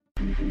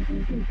All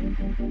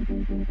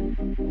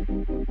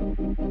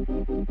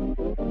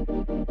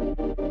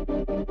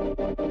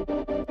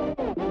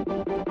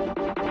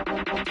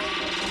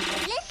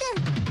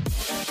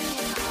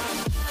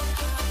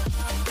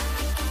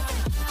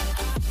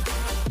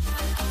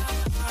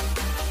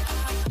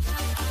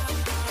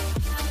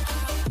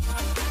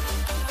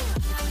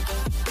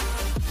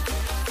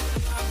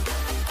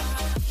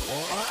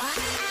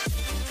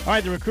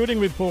right, the recruiting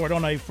report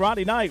on a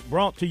Friday night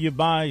brought to you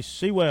by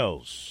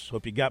Seawells.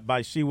 Hope you got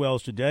by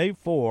Seawells today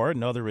for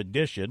another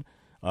edition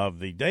of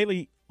the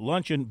Daily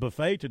Luncheon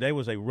Buffet. Today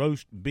was a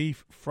roast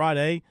beef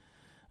Friday.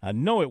 I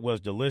know it was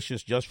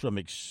delicious just from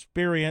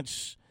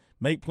experience.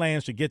 Make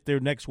plans to get there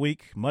next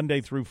week,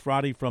 Monday through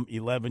Friday from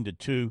 11 to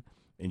 2.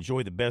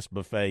 Enjoy the best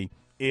buffet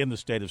in the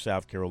state of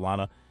South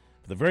Carolina.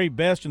 For the very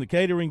best in the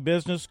catering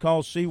business,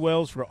 call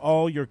Seawells for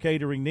all your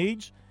catering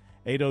needs.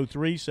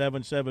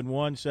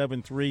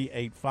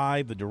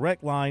 803-771-7385, the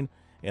direct line,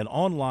 and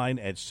online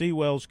at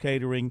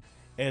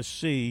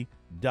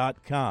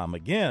SeawellsCateringSC.com.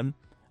 Again,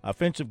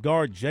 offensive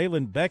guard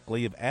Jalen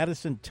Beckley of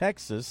Addison,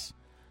 Texas,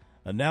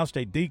 announced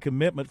a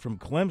decommitment from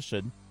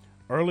Clemson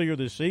earlier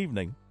this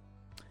evening.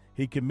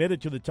 He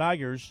committed to the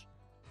Tigers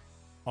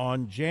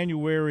on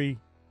January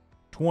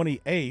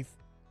 28th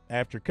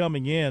after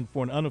coming in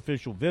for an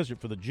unofficial visit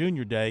for the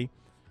Junior Day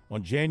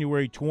on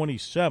January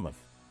 27th.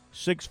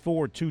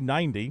 6'4",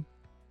 290.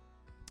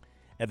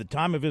 At the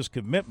time of his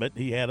commitment,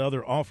 he had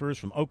other offers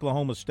from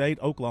Oklahoma State,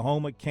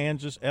 Oklahoma,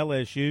 Kansas,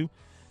 LSU,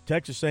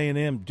 Texas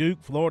A&M, Duke,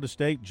 Florida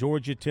State,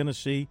 Georgia,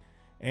 Tennessee,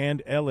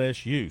 and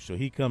LSU. So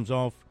he comes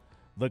off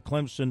the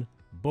Clemson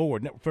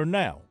board. Now, for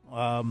now,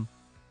 I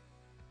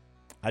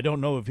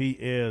don't know if he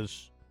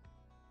is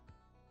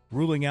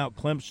ruling out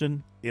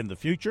Clemson in the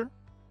future.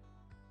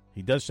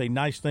 He does say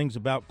nice things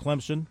about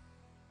Clemson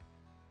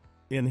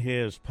in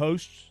his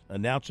posts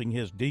announcing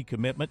his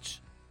decommitments.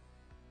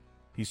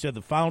 He said,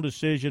 the final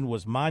decision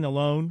was mine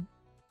alone,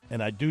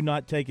 and I do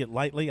not take it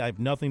lightly. I have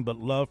nothing but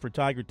love for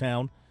Tiger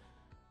Town.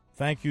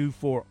 Thank you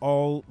for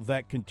all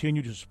that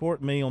continue to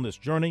support me on this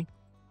journey.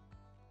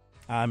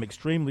 I'm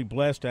extremely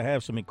blessed to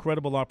have some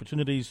incredible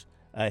opportunities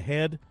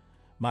ahead.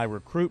 My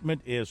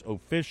recruitment is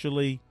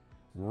officially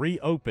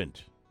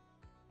reopened.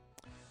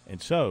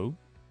 And so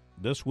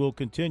this will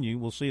continue.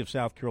 We'll see if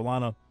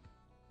we'll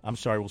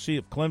see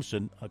if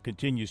Clemson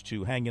continues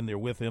to hang in there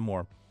with him,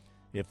 or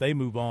if they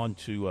move on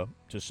to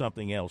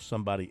something else,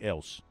 somebody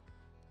else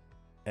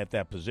at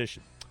that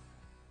position.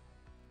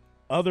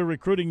 Other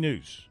recruiting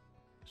news.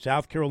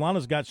 South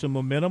Carolina's got some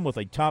momentum with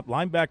a top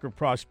linebacker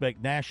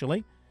prospect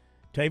nationally.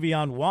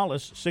 Tavion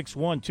Wallace,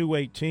 6'1",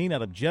 218,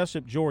 out of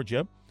Jessup,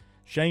 Georgia.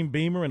 Shane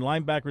Beamer and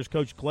linebackers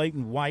coach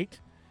Clayton White.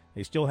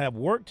 They still have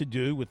work to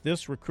do with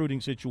this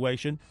recruiting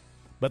situation,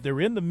 but they're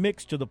in the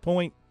mix to the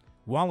point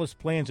Wallace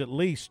plans at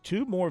least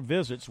 2 more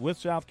visits with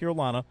South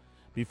Carolina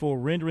before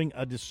rendering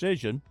a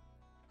decision.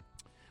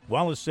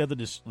 Wallace said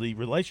that the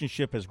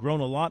relationship has grown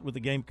a lot with the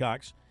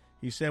Gamecocks.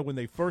 He said when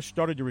they first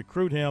started to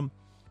recruit him,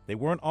 they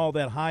weren't all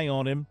that high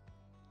on him,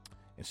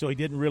 and so he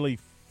didn't really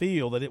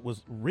feel that it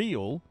was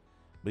real.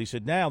 But he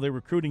said now they're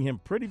recruiting him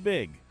pretty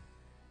big.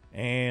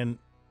 And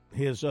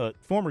his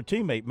former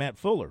teammate, Matt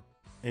Fuller,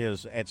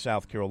 is at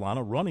South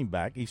Carolina, running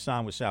back. He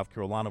signed with South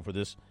Carolina for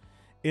this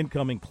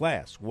incoming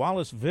class.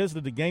 Wallace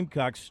visited the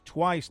Gamecocks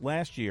twice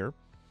last year,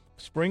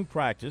 spring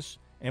practice,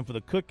 and for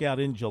the cookout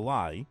in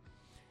July.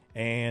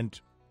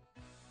 And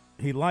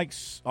he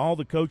likes all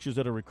the coaches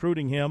that are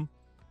recruiting him,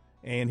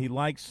 and he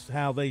likes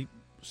how they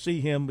see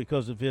him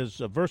because of his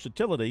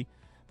versatility.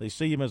 They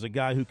see him as a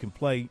guy who can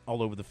play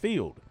all over the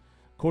field.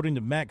 According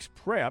to Max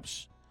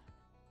Preps,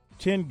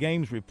 10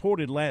 games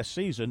reported last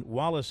season,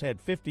 Wallace had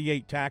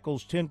 58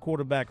 tackles, 10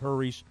 quarterback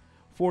hurries,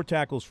 4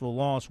 tackles for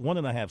loss,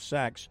 1.5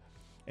 sacks,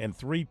 and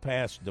 3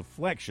 pass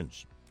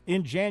deflections.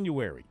 In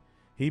January,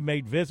 he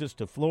made visits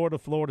to Florida,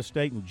 Florida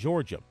State, and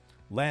Georgia.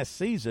 Last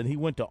season, he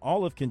went to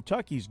all of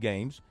Kentucky's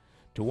games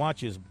to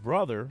watch his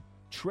brother,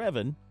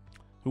 Trevin,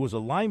 who was a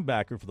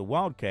linebacker for the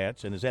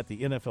Wildcats and is at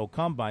the NFL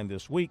Combine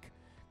this week.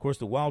 Of course,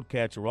 the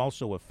Wildcats are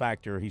also a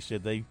factor. He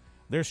said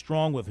they're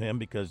strong with him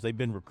because they've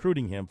been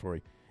recruiting him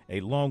for a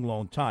long,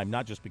 long time,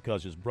 not just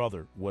because his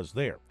brother was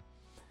there.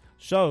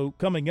 So,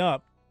 coming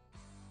up,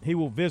 he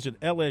will visit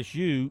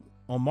LSU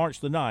on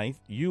March the 9th,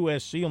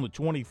 USC on the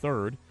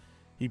 23rd.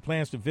 He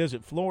plans to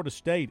visit Florida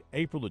State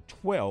April the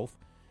 12th.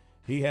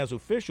 He has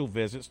official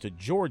visits to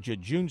Georgia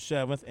June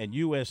 7th and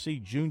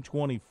USC June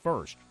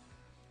 21st.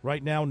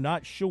 Right now,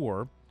 not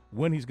sure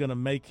when he's going to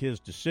make his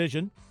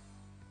decision.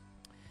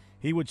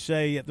 He would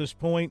say at this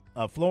point,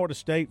 Florida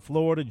State,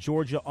 Florida,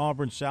 Georgia,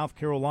 Auburn, South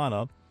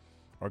Carolina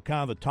are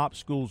kind of the top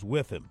schools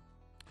with him.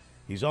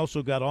 He's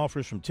also got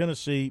offers from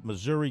Tennessee,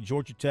 Missouri,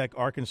 Georgia Tech,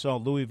 Arkansas,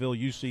 Louisville,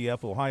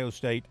 UCF, Ohio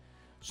State,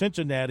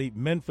 Cincinnati,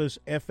 Memphis,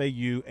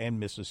 FAU, and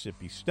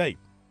Mississippi State.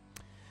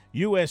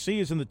 USC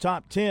is in the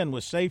top 10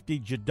 with safety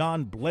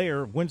Jadon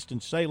Blair of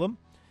Winston-Salem.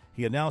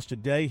 He announced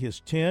today his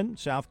 10,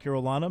 South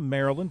Carolina,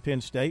 Maryland,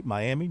 Penn State,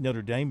 Miami,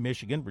 Notre Dame,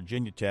 Michigan,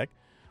 Virginia Tech,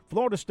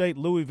 Florida State,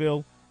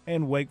 Louisville,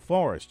 and Wake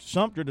Forest.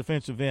 Sumter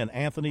defensive end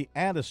Anthony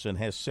Addison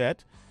has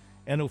set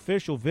an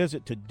official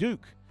visit to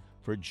Duke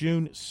for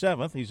June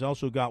 7th. He's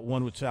also got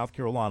one with South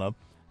Carolina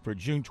for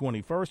June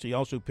 21st. He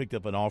also picked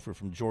up an offer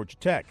from Georgia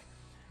Tech.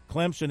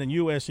 Clemson and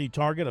USC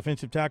target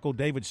offensive tackle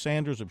David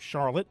Sanders of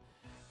Charlotte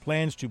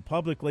plans to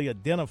publicly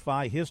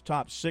identify his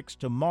top 6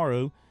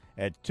 tomorrow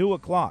at 2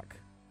 o'clock.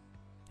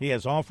 He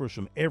has offers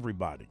from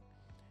everybody.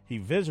 He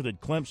visited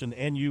Clemson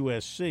and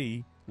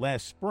USC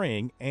last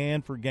spring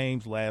and for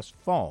games last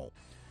fall.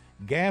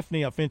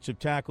 Gaffney offensive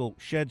tackle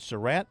Shed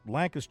Surratt,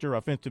 Lancaster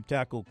offensive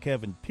tackle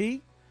Kevin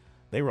P.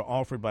 They were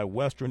offered by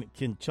Western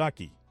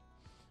Kentucky.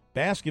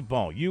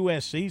 Basketball,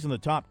 USC's in the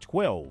top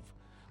 12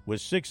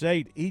 with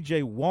 6'8"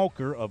 E.J.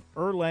 Walker of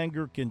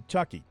Erlanger,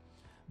 Kentucky.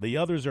 The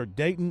others are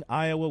Dayton,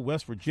 Iowa,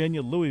 West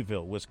Virginia,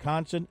 Louisville,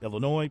 Wisconsin,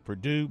 Illinois,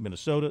 Purdue,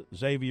 Minnesota,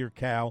 Xavier,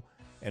 Cal,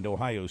 and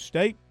Ohio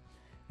State.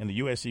 And the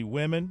USC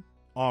women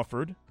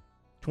offered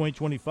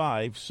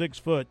 2025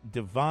 6-foot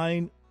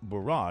Divine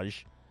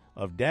Barrage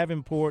of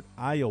Davenport,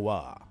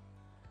 Iowa.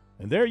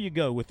 And there you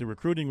go with the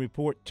recruiting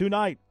report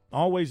tonight.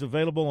 Always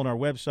available on our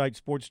website,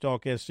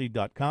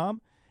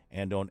 sportstalksc.com,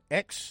 and on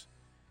X,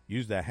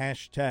 use the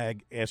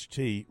hashtag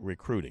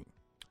STRecruiting.